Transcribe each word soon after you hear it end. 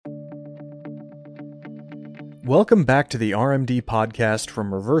Welcome back to the RMD Podcast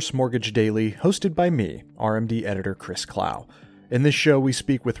from Reverse Mortgage Daily, hosted by me, RMD editor Chris Clow. In this show, we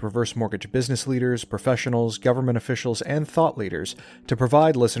speak with reverse mortgage business leaders, professionals, government officials, and thought leaders to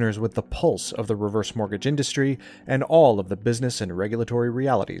provide listeners with the pulse of the reverse mortgage industry and all of the business and regulatory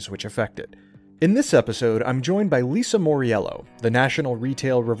realities which affect it. In this episode, I'm joined by Lisa Moriello, the National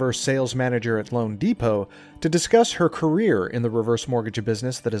Retail Reverse Sales Manager at loanDepot, to discuss her career in the reverse mortgage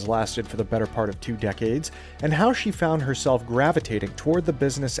business that has lasted for the better part of 2 decades, and how she found herself gravitating toward the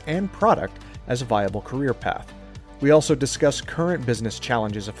business and product as a viable career path. We also discuss current business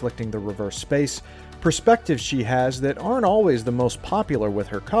challenges afflicting the reverse space, perspectives she has that aren't always the most popular with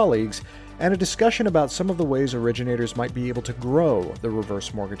her colleagues, and a discussion about some of the ways originators might be able to grow the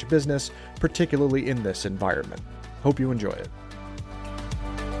reverse mortgage business, particularly in this environment. Hope you enjoy it.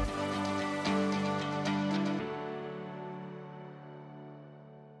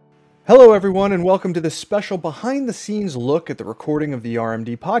 Hello, everyone, and welcome to this special behind-the-scenes look at the recording of the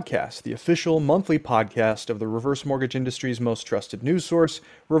RMD Podcast, the official monthly podcast of the reverse mortgage industry's most trusted news source,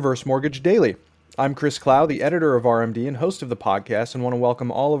 Reverse Mortgage Daily. I'm Chris Clow, the editor of RMD and host of the podcast, and want to welcome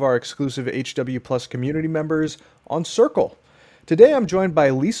all of our exclusive HW Plus community members on Circle. Today I'm joined by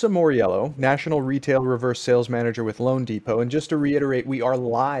Lisa Moriello, National Retail Reverse Sales Manager with loanDepot, and just to reiterate, we are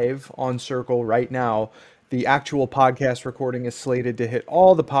live on Circle right now. The actual podcast recording is slated to hit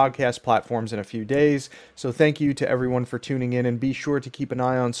all the podcast platforms in a few days, so thank you to everyone for tuning in, and be sure to keep an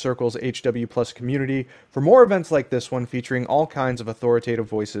eye on Circle's HW Plus community for more events like this one featuring all kinds of authoritative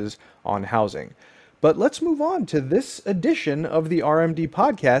voices on housing. But let's move on to this edition of the RMD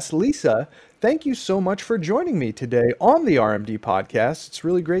Podcast. Lisa, thank you so much for joining me today on the RMD Podcast. It's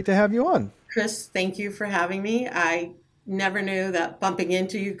really great to have you on. Chris, thank you for having me. I never knew that bumping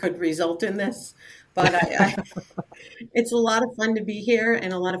into you could result in this, but it's a lot of fun to be here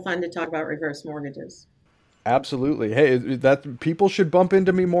and a lot of fun to talk about reverse mortgages. Absolutely. Hey, that people should bump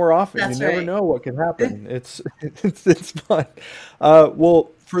into me more often. That's you never right. know what can happen. It's fun.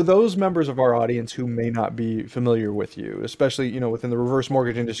 Well, for those members of our audience who may not be familiar with you, especially within the reverse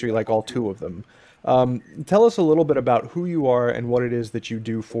mortgage industry, like all 2 of them, tell us a little bit about who you are and what it is that you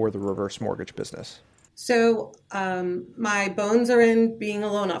do for the reverse mortgage business. So my bones are in being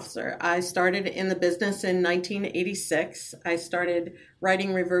a loan officer. I started in the business in 1986. I started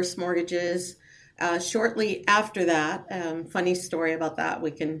writing reverse mortgages shortly after that. Funny story about that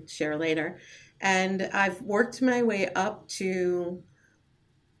we can share later. And I've worked my way up to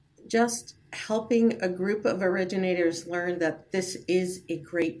just helping a group of originators learn that this is a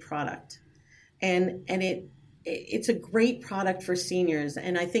great product. And it's a great product for seniors.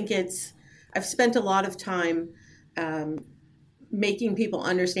 And I think I've spent a lot of time making people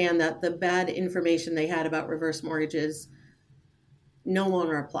understand that the bad information they had about reverse mortgages no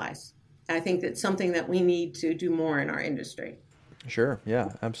longer applies. I think that's something that we need to do more in our industry. Sure. Yeah,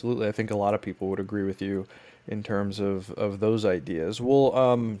 absolutely. I think a lot of people would agree with you in terms of those ideas.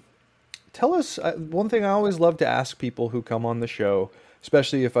 Well, tell us, one thing I always love to ask people who come on the show,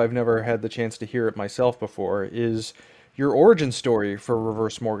 especially if I've never had the chance to hear it myself before, is your origin story for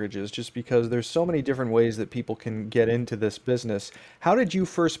reverse mortgages, just because there's so many different ways that people can get into this business. How did you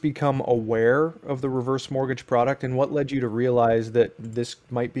first become aware of the reverse mortgage product, and what led you to realize that this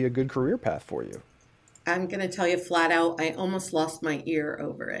might be a good career path for you? I'm going to tell you flat out, I almost lost my ear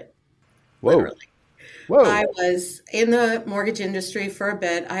over it. Whoa. Literally. Whoa. I was in the mortgage industry for a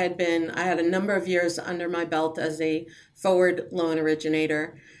bit. I had a number of years under my belt as a forward loan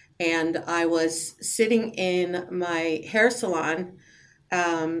originator. And I was sitting in my hair salon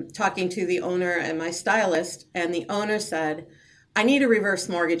talking to the owner and my stylist. And the owner said, I need a reverse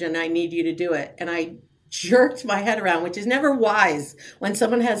mortgage and I need you to do it. And I jerked my head around, which is never wise when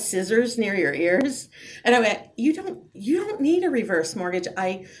someone has scissors near your ears. And I went, you don't need a reverse mortgage.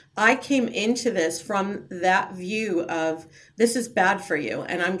 I came into this from that view of this is bad for you.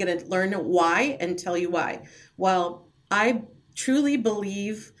 And I'm going to learn why and tell you why. Well, I truly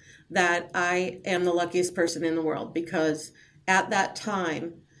believe that I am the luckiest person in the world, because at that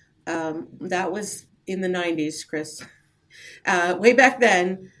time, that was in the 90s, Chris, way back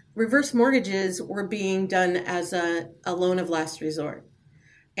then, reverse mortgages were being done as a loan of last resort.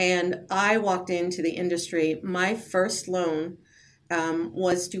 And I walked into the industry. My first loan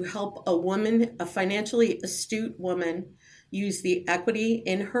was to help a woman, a financially astute woman, use the equity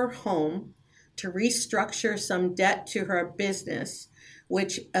in her home to restructure some debt to her business,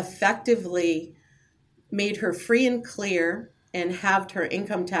 which effectively made her free and clear and halved her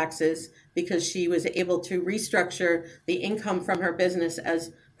income taxes, because she was able to restructure the income from her business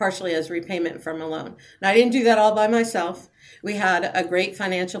as partially as repayment from a loan. And I didn't do that all by myself. We had a great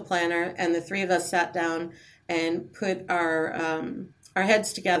financial planner, and the 3 of us sat down and put our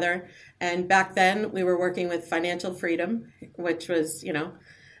heads together. And back then we were working with Financial Freedom, which was,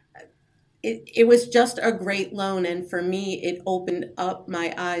 it was just a great loan. And for me, it opened up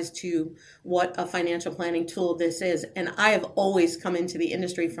my eyes to what a financial planning tool this is. And I have always come into the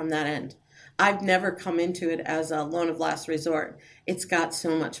industry from that end. I've never come into it as a loan of last resort. It's got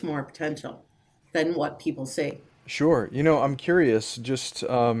so much more potential than what people see. Sure. I'm curious, just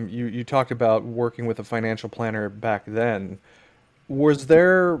you talked about working with a financial planner back then. Was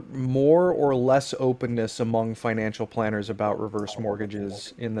there more or less openness among financial planners about reverse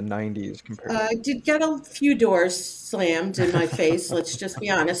mortgages in the 90s compared I did get a few doors slammed in my face. Let's just be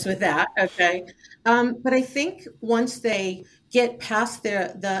honest with that. Okay. But I think once they get past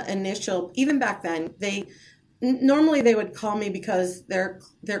the initial, even back then, normally they would call me because their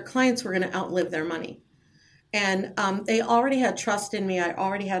clients were going to outlive their money. And they already had trust in me. I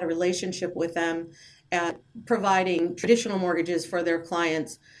already had a relationship with them at providing traditional mortgages for their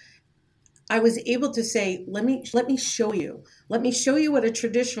clients. I was able to say, let me show you. Let me show you what a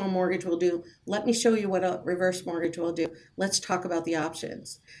traditional mortgage will do. Let me show you what a reverse mortgage will do. Let's talk about the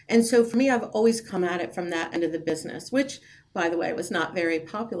options. And so for me, I've always come at it from that end of the business, which, by the way, was not very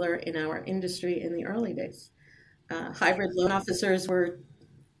popular in our industry in the early days. Hybrid loan officers were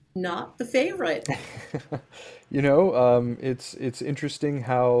not the favorite. It's interesting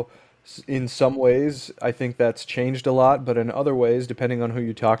how in some ways I think that's changed a lot, but in other ways, depending on who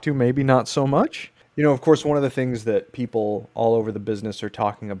you talk to, maybe not so much. Of course, one of the things that people all over the business are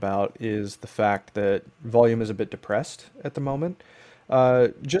talking about is the fact that volume is a bit depressed at the moment.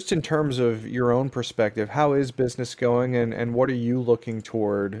 Just in terms of your own perspective, how is business going and what are you looking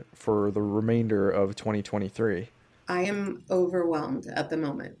toward for the remainder of 2023? I am overwhelmed at the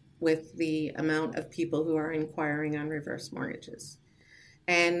moment with the amount of people who are inquiring on reverse mortgages.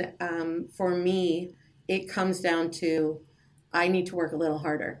 And for me, it comes down to I need to work a little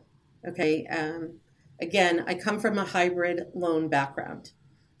harder. Okay. Again, I come from a hybrid loan background.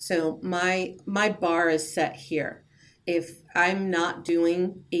 So my bar is set here. If I'm not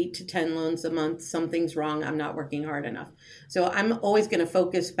doing 8 to 10 loans a month, something's wrong. I'm not working hard enough. So I'm always going to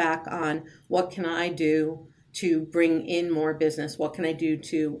focus back on what can I do to bring in more business? What can I do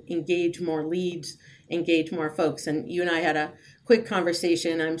to engage more leads, engage more folks? And you and I had a quick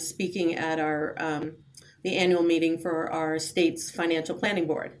conversation. I'm speaking at the annual meeting for our state's financial planning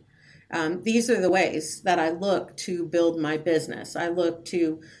board. These are the ways that I look to build my business. I look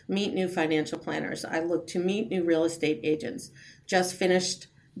to meet new financial planners. I look to meet new real estate agents. Just finished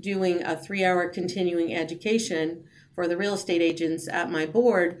doing a 3-hour continuing education for the real estate agents at my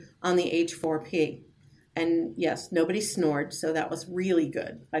board on the H4P. And yes, nobody snored, so that was really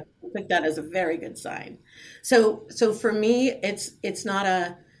good. I took that as a very good sign. So for me, it's not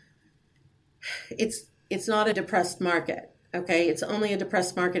a depressed market. Okay, it's only a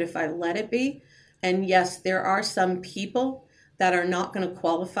depressed market if I let it be. And yes, there are some people that are not going to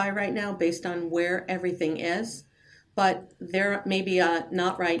qualify right now based on where everything is, but they're maybe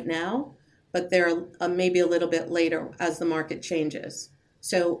not right now, but they're maybe a little bit later as the market changes.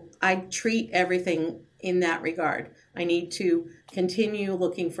 So I treat everything in that regard. I need to continue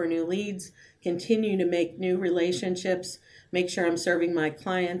looking for new leads, continue to make new relationships, make sure I'm serving my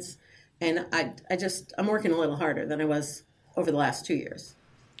clients. And I'm working a little harder than I was over the last 2 years.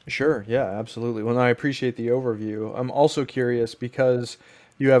 Sure. Yeah, absolutely. Well, I appreciate the overview. I'm also curious because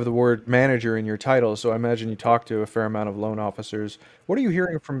you have the word manager in your title, so I imagine you talk to a fair amount of loan officers. What are you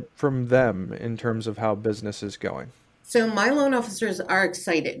hearing from them in terms of how business is going? So my loan officers are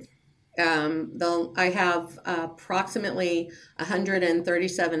excited. I have approximately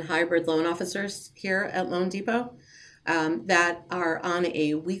 137 hybrid loan officers here at loanDepot that are on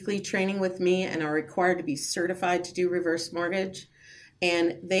a weekly training with me and are required to be certified to do reverse mortgage.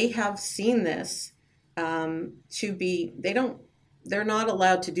 And they have seen this they're not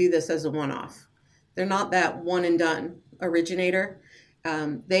allowed to do this as a one-off. They're not that one and done originator.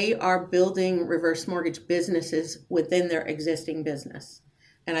 They are building reverse mortgage businesses within their existing business.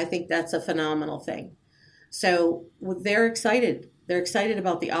 And I think that's a phenomenal thing. So they're excited. They're excited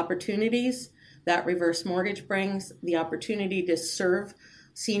about the opportunities that reverse mortgage brings, the opportunity to serve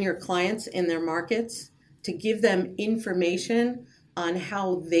senior clients in their markets, to give them information on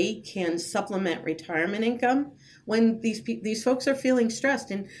how they can supplement retirement income when these folks are feeling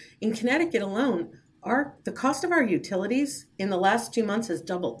stressed. And in Connecticut alone, the cost of our utilities in the last 2 months has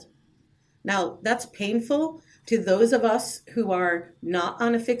doubled. Now, that's painful to those of us who are not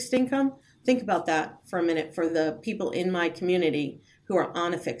on a fixed income. Think about that for a minute for the people in my community who are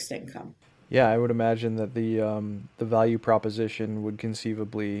on a fixed income. Yeah, I would imagine that the value proposition would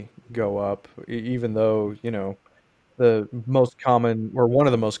conceivably go up, even though, the most common or one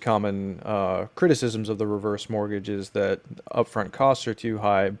of the most common criticisms of the reverse mortgage is that upfront costs are too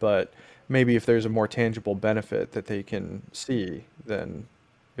high, but maybe if there's a more tangible benefit that they can see, then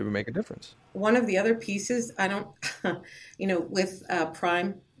it would make a difference. One of the other pieces, I don't, with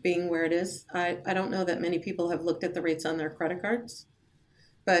prime being where it is, I don't know that many people have looked at the rates on their credit cards,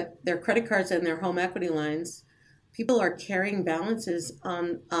 but their credit cards and their home equity lines, people are carrying balances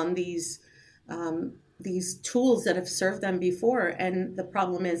on these tools that have served them before, and the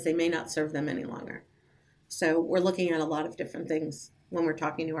problem is they may not serve them any longer. So we're looking at a lot of different things when we're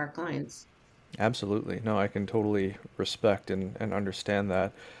talking to our clients. Absolutely. No, I can totally respect and understand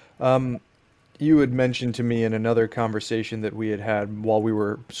that. Um, you had mentioned to me in another conversation that we had had while we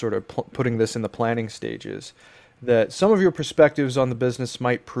were sort of putting this in the planning stages that some of your perspectives on the business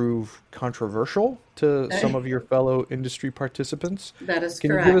might prove controversial to some of your fellow industry participants. That is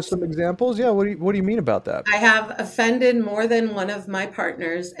Can you give us correct. some examples? Yeah, what do you mean about that? I have offended more than one of my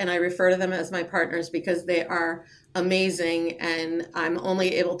partners, and I refer to them as my partners because they are amazing, and I'm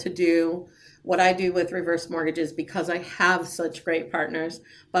only able to do what I do with reverse mortgages because I have such great partners.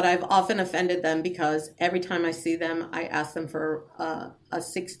 But I've often offended them because every time I see them, I ask them for a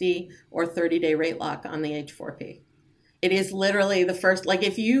 60 or 30-day rate lock on the H4P. It is literally the first, like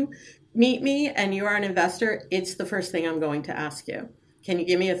if you meet me and you are an investor, it's the first thing I'm going to ask you. Can you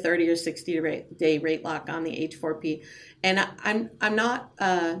give me a 30 or 60-day rate lock on the H4P? And I'm not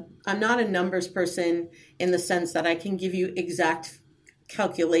a numbers person in the sense that I can give you exact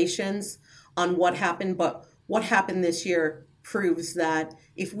calculations on what happened, but what happened this year proves that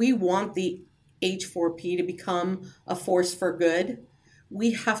if we want the H4P to become a force for good,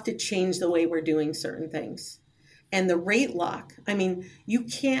 we have to change the way we're doing certain things. And the rate lock, I mean, you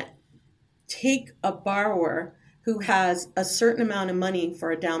can't take a borrower who has a certain amount of money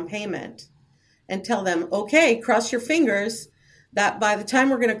for a down payment and tell them, okay, cross your fingers that by the time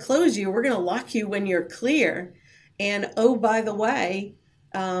we're going to close you, we're going to lock you when you're clear. And oh, by the way,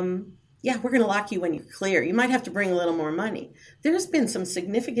 we're going to lock you when you're clear. You might have to bring a little more money. There's been some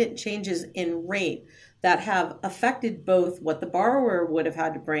significant changes in rate that have affected both what the borrower would have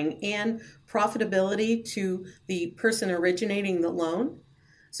had to bring and profitability to the person originating the loan.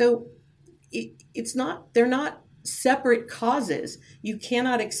 So they're not separate causes. You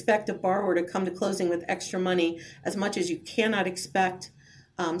cannot expect a borrower to come to closing with extra money as much as you cannot expect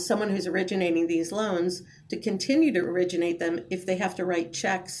someone who's originating these loans to continue to originate them if they have to write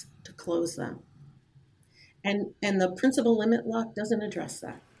checks to close them. And the principal limit lock doesn't address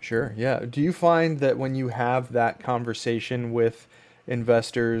that. Sure. Yeah. Do you find that when you have that conversation with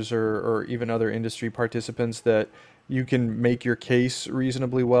investors or even other industry participants that you can make your case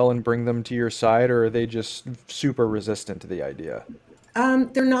reasonably well and bring them to your side, or are they just super resistant to the idea?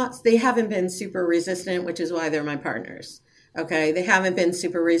 They haven't been super resistant, which is why they're my partners. Okay. They haven't been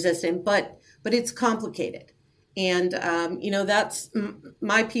super resistant, but it's complicated. And,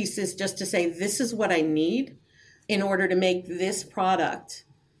 my piece is just to say, this is what I need in order to make this product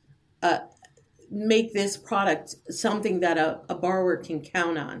something that a borrower can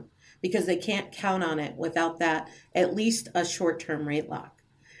count on, because they can't count on it without that, at least a short-term rate lock.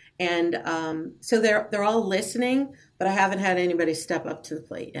 And so they're all listening, but I haven't had anybody step up to the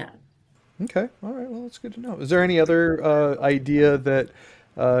plate yet. Okay. All right. Well, that's good to know. Is there any other idea that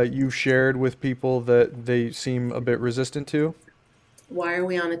you've shared with people that they seem a bit resistant to? Why are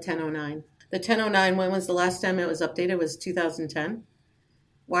we on a 1009? The 1009, when was the last time it was updated? It was 2010.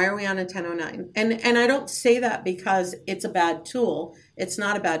 Why are we on a 1009? And I don't say that because it's a bad tool. It's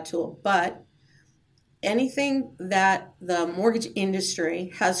not a bad tool, but anything that the mortgage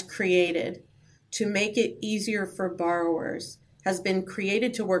industry has created to make it easier for borrowers has been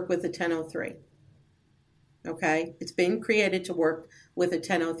created to work with a 1003. Okay? It's been created to work with a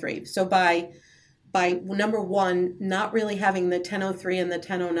 1003. So by number one, not really having the 1003 and the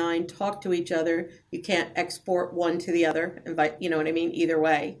 1009 talk to each other, you can't export one to the other, and you know what I mean, either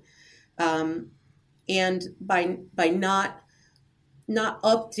way. And by not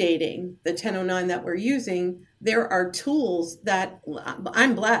updating the 1009 that we're using, there are tools that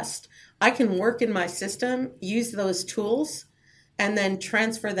I'm blessed. I can work in my system, use those tools, and then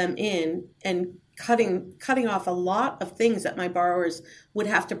transfer them in and cutting off a lot of things that my borrowers would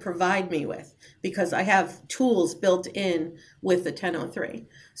have to provide me with, because I have tools built in with the 1003.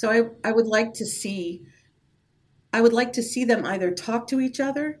 So I would like to see them either talk to each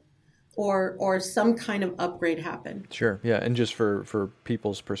other or some kind of upgrade happen. Sure. Yeah. And just for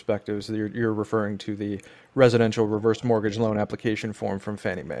people's perspectives, you're referring to the residential reverse mortgage loan application form from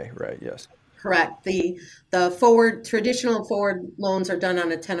Fannie Mae, right? Yes. Correct. The traditional forward loans are done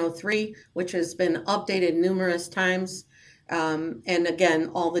on a 1003, which has been updated numerous times. And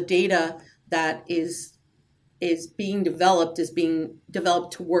again, all the data that is being developed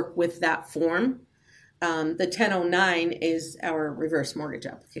to work with that form. The 1009 is our reverse mortgage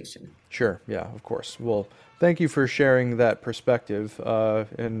application. Sure. Yeah, of course. Well, thank you for sharing that perspective.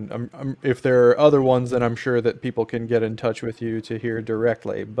 And if there are other ones, then I'm sure that people can get in touch with you to hear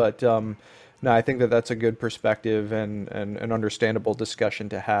directly. But no, I think that that's a good perspective and an understandable discussion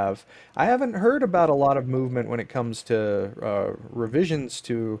to have. I haven't heard about a lot of movement when it comes to revisions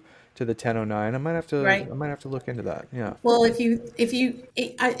to the 1009. Right. I might have to look into that. Yeah. Well,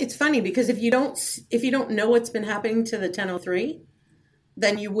 it's funny because if you don't know what's been happening to the 1003,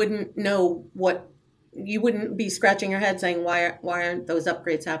 then you wouldn't know you wouldn't be scratching your head saying why aren't those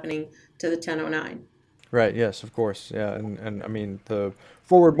upgrades happening to the 1009? Right. Yes, of course. Yeah. And I mean, the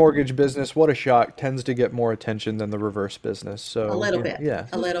forward mortgage business, what a shock, tends to get more attention than the reverse business. So A little bit. yeah.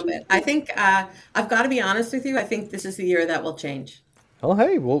 A little bit. I think I've got to be honest with you. I think this is the year that will change. Well,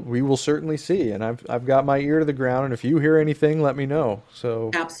 hey, we will certainly see. And I've got my ear to the ground, and if you hear anything, let me know.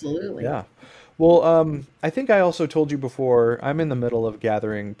 So Absolutely. yeah. Well, I think I also told you before, I'm in the middle of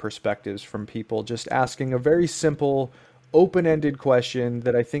gathering perspectives from people, just asking a very simple, open-ended question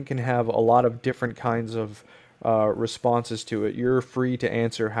that I think can have a lot of different kinds of responses to it. You're free to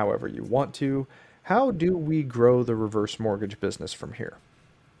answer however you want to. How do we grow the reverse mortgage business from here?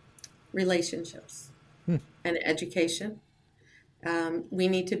 Relationships and education. We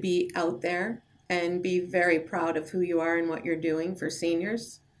need to be out there and be very proud of who you are and what you're doing for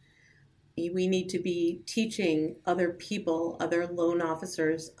seniors. We need to be teaching other people, other loan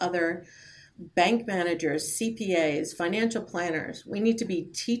officers, other bank managers, CPAs, financial planners. We need to be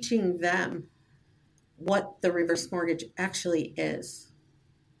teaching them what the reverse mortgage actually is.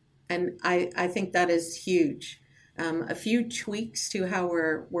 And I think that is huge. A few tweaks to how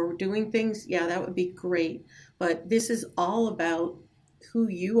we're doing things, yeah, that would be great. But this is all about who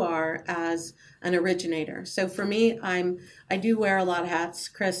you are as an originator. So for me, I do wear a lot of hats,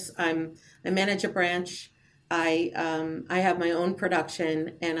 Chris. I manage a branch. I have my own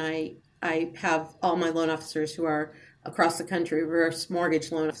production, and I have all my loan officers who are across the country, reverse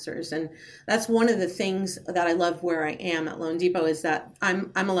mortgage loan officers. And that's one of the things that I love where I am at Loan Depot is that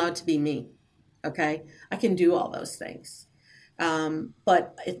I'm allowed to be me. Okay. I can do all those things.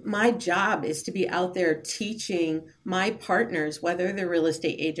 But my job is to be out there teaching my partners, whether they're real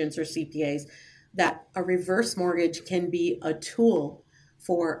estate agents or CPAs, that a reverse mortgage can be a tool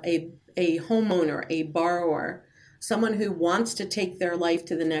for a homeowner, a borrower, someone who wants to take their life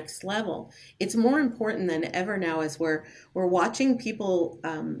to the next level. It's more important than ever now as we're watching people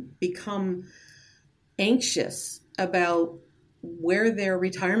become anxious about where their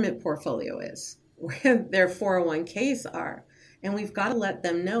retirement portfolio is, where their 401ks are. And we've got to let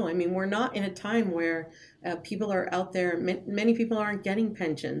them know. I mean, we're not in a time where people are out there. Many people aren't getting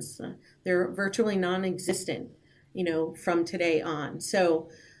pensions. They're virtually non-existent, from today on. So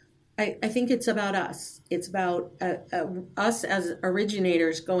I think it's about us. It's about us as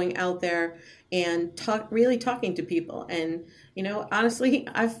originators going out there and really talking to people. And, honestly,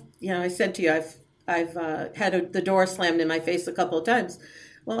 I said to you, I've had the door slammed in my face a couple of times.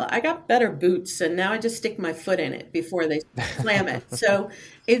 Well, I got better boots, and now I just stick my foot in it before they slam it. So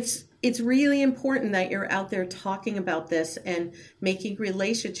it's really important that you're out there talking about this and making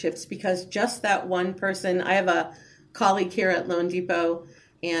relationships, because just that one person. I have a colleague here at Loan Depot,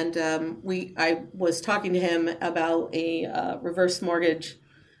 and I was talking to him about a reverse mortgage,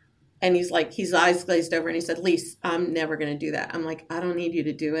 and his eyes glazed over, and he said, "Lisa, I'm never going to do that." I'm like, "I don't need you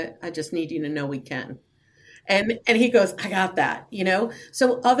to do it. I just need you to know we can." And he goes, "I got that,"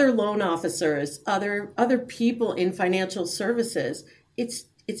 So other loan officers, other people in financial services, it's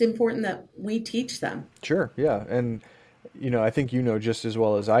important that we teach them. Sure. Yeah. And, I think just as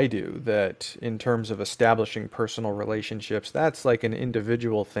well as I do that in terms of establishing personal relationships, that's like an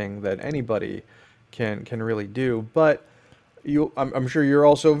individual thing that anybody can really do. But I'm sure you're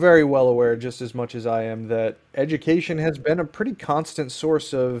also very well aware, just as much as I am, that education has been a pretty constant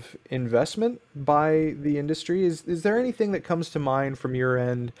source of investment by the industry. Is there anything that comes to mind from your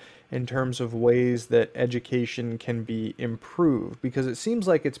end in terms of ways that education can be improved? Because it seems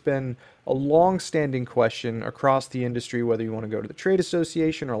like it's been a long-standing question across the industry, whether you want to go to the trade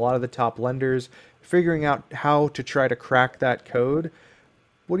association or a lot of the top lenders, figuring out how to try to crack that code.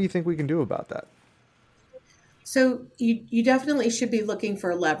 What do you think we can do about that? So you definitely should be looking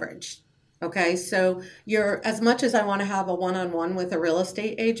for leverage. Okay. So as much as I want to have a one-on-one with a real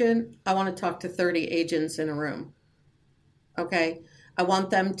estate agent, I want to talk to 30 agents in a room. Okay. I want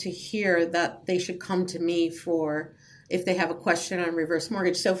them to hear that they should come to me for if they have a question on reverse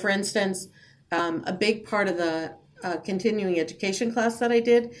mortgage. So for instance, a big part of the continuing education class that I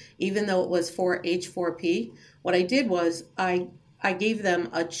did, even though it was for H4P, what I did was I gave them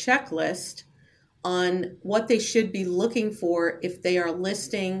a checklist on what they should be looking for if they are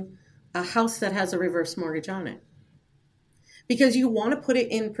listing a house that has a reverse mortgage on it. Because you want to put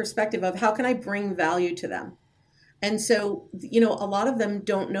it in perspective of how can I bring value to them? And so, a lot of them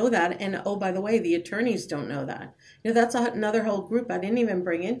don't know that. And oh, by the way, the attorneys don't know that. That's another whole group I didn't even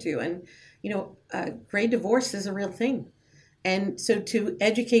bring into. And, gray divorce is a real thing. And so to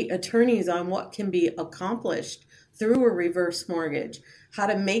educate attorneys on what can be accomplished through a reverse mortgage, how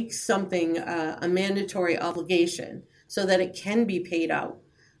to make something a mandatory obligation so that it can be paid out.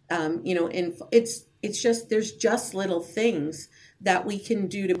 And it's just, there's just little things that we can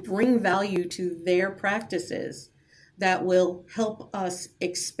do to bring value to their practices that will help us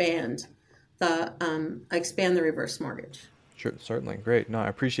expand the reverse mortgage. Sure, certainly. Great. No, I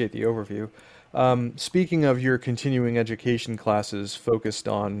appreciate the overview. Speaking of your continuing education classes focused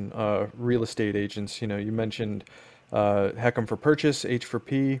on real estate agents, you mentioned HECM for purchase, H for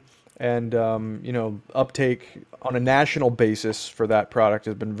P, and uptake on a national basis for that product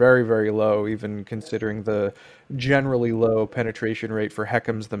has been very, very low, even considering the generally low penetration rate for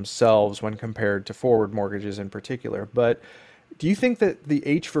HECMs themselves when compared to forward mortgages in particular. But do you think that the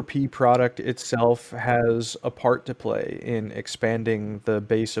H for P product itself has a part to play in expanding the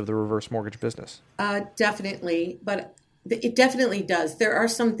base of the reverse mortgage business? Definitely, but it definitely does. There are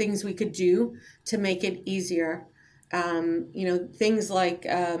some things we could do to make it easier. Things like,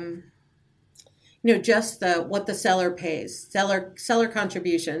 just what the seller pays, seller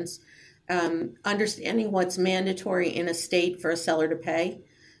contributions, understanding what's mandatory in a state for a seller to pay,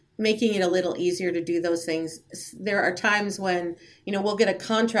 making it a little easier to do those things. There are times when, we'll get a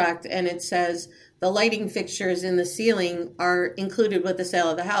contract and it says the lighting fixtures in the ceiling are included with the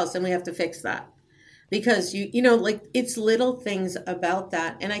sale of the house, and we have to fix that because it's little things about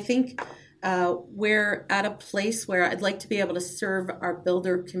that. And I think we're at a place where I'd like to be able to serve our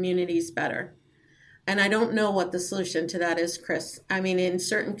builder communities better. And I don't know what the solution to that is, Chris. I mean, in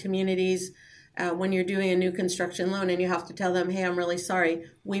certain communities, when you're doing a new construction loan and you have to tell them, hey, I'm really sorry,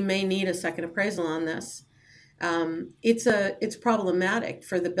 we may need a second appraisal on this. It's problematic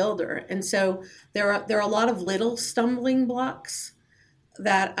for the builder. And so there are a lot of little stumbling blocks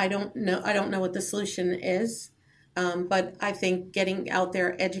that I don't know what the solution is. But I think getting out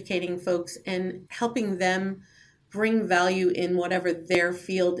there, educating folks and helping them bring value in whatever their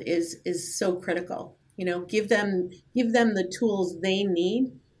field is so critical. Give them the tools they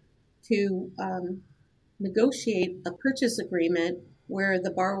need to negotiate a purchase agreement where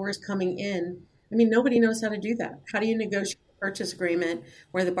the borrower is coming in. I mean, nobody knows how to do that. How do you negotiate a purchase agreement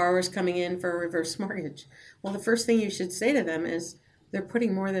where the borrower is coming in for a reverse mortgage? Well, the first thing you should say to them is they're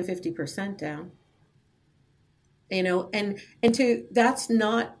putting more than 50% down. That's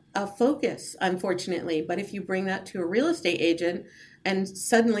not a focus, unfortunately. But if you bring that to a real estate agent and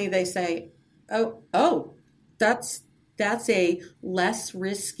suddenly they say, oh, that's a less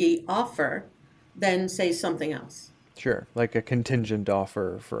risky offer than say something else. Sure. Like a contingent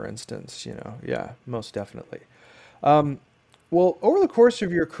offer, for instance, yeah, most definitely. Well, over the course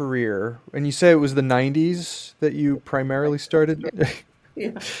of your career, and you say it was the 90s that you primarily started.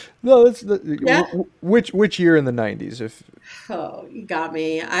 Yeah. No, that's which year in the 90s? Oh, you got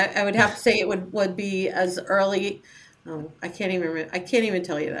me. I would have to say it would be as early. Oh, I can't even remember. I can't even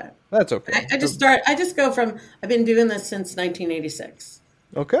tell you that. That's okay. I've been doing this since 1986.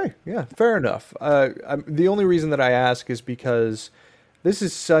 Okay. Yeah, fair enough. The only reason that I ask is because this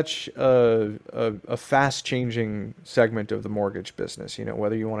is such a fast changing segment of the mortgage business,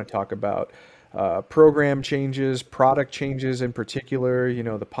 whether you want to talk about program changes, product changes in particular,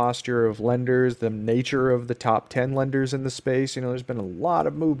 the posture of lenders, the nature of the top 10 lenders in the space. There's been a lot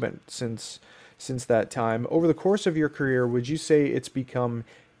of movement since that time. Over the course of your career, would you say it's become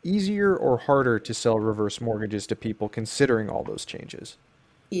easier or harder to sell reverse mortgages to people considering all those changes?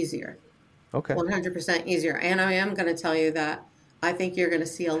 Easier. Okay. 100% easier. And I am going to tell you that I think you're going to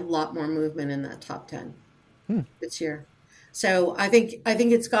see a lot more movement in that top 10 this year. So I think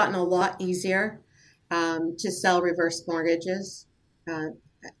it's gotten a lot easier to sell reverse mortgages,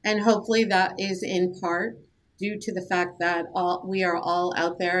 and hopefully that is in part due to the fact that we are all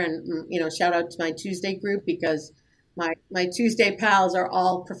out there. And shout out to my Tuesday group, because my Tuesday pals are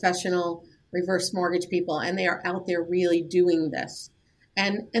all professional reverse mortgage people, and they are out there really doing this.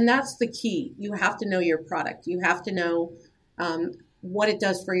 And that's the key. You have to know your product. You have to know what it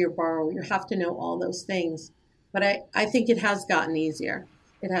does for your borrower. You have to know all those things. But I think it has gotten easier.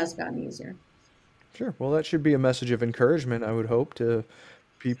 It has gotten easier. Sure. Well, that should be a message of encouragement, I would hope, to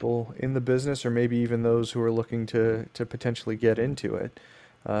people in the business or maybe even those who are looking to potentially get into it.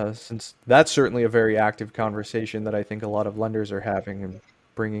 Since that's certainly a very active conversation that I think a lot of lenders are having and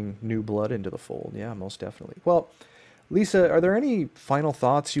bringing new blood into the fold. Yeah, most definitely. Well, Lisa, are there any final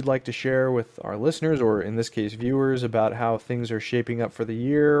thoughts you'd like to share with our listeners, or in this case, viewers, about how things are shaping up for the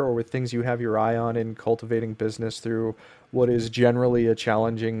year, or with things you have your eye on in cultivating business through what is generally a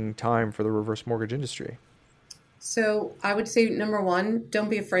challenging time for the reverse mortgage industry? So I would say, number one, don't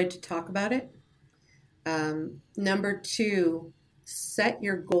be afraid to talk about it. Number two, set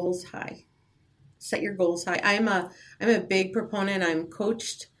your goals high. Set your goals high. I'm a big proponent. I'm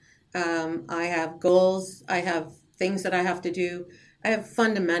coached. I have goals. I have things that I have to do. I have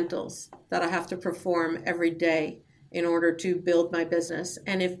fundamentals that I have to perform every day in order to build my business.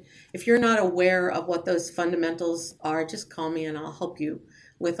 And if you're not aware of what those fundamentals are, just call me and I'll help you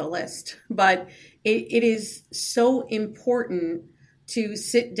with a list. But it is so important to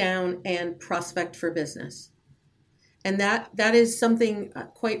sit down and prospect for business. And that is something,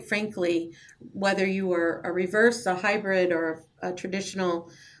 quite frankly, whether you are a reverse, a hybrid, or a traditional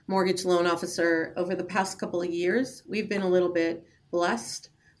mortgage loan officer, over the past couple of years, we've been a little bit blessed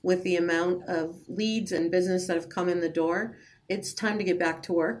with the amount of leads and business that have come in the door. It's time to get back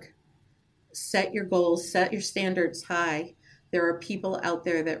to work. Set your goals, set your standards high. There are people out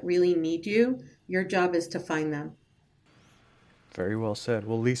there that really need you. Your job is to find them. Very well said.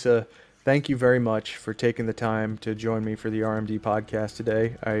 Well, Lisa, thank you very much for taking the time to join me for the RMD podcast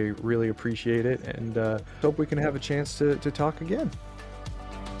today. I really appreciate it, and hope we can have a chance to talk again.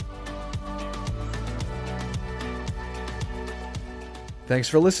 Thanks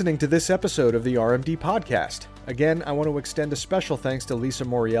for listening to this episode of the RMD Podcast. Again, I want to extend a special thanks to Lisa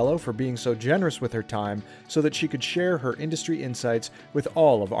Moriello for being so generous with her time so that she could share her industry insights with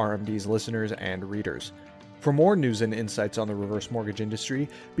all of RMD's listeners and readers. For more news and insights on the reverse mortgage industry,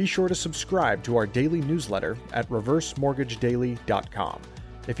 be sure to subscribe to our daily newsletter at reversemortgagedaily.com.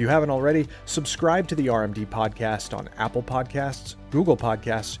 If you haven't already, subscribe to the RMD Podcast on Apple Podcasts, Google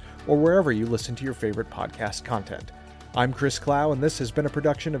Podcasts, or wherever you listen to your favorite podcast content. I'm Chris Clow, and this has been a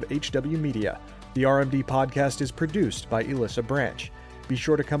production of HW Media. The RMD Podcast is produced by Elissa Branch. Be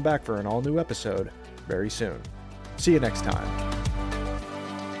sure to come back for an all-new episode very soon. See you next time.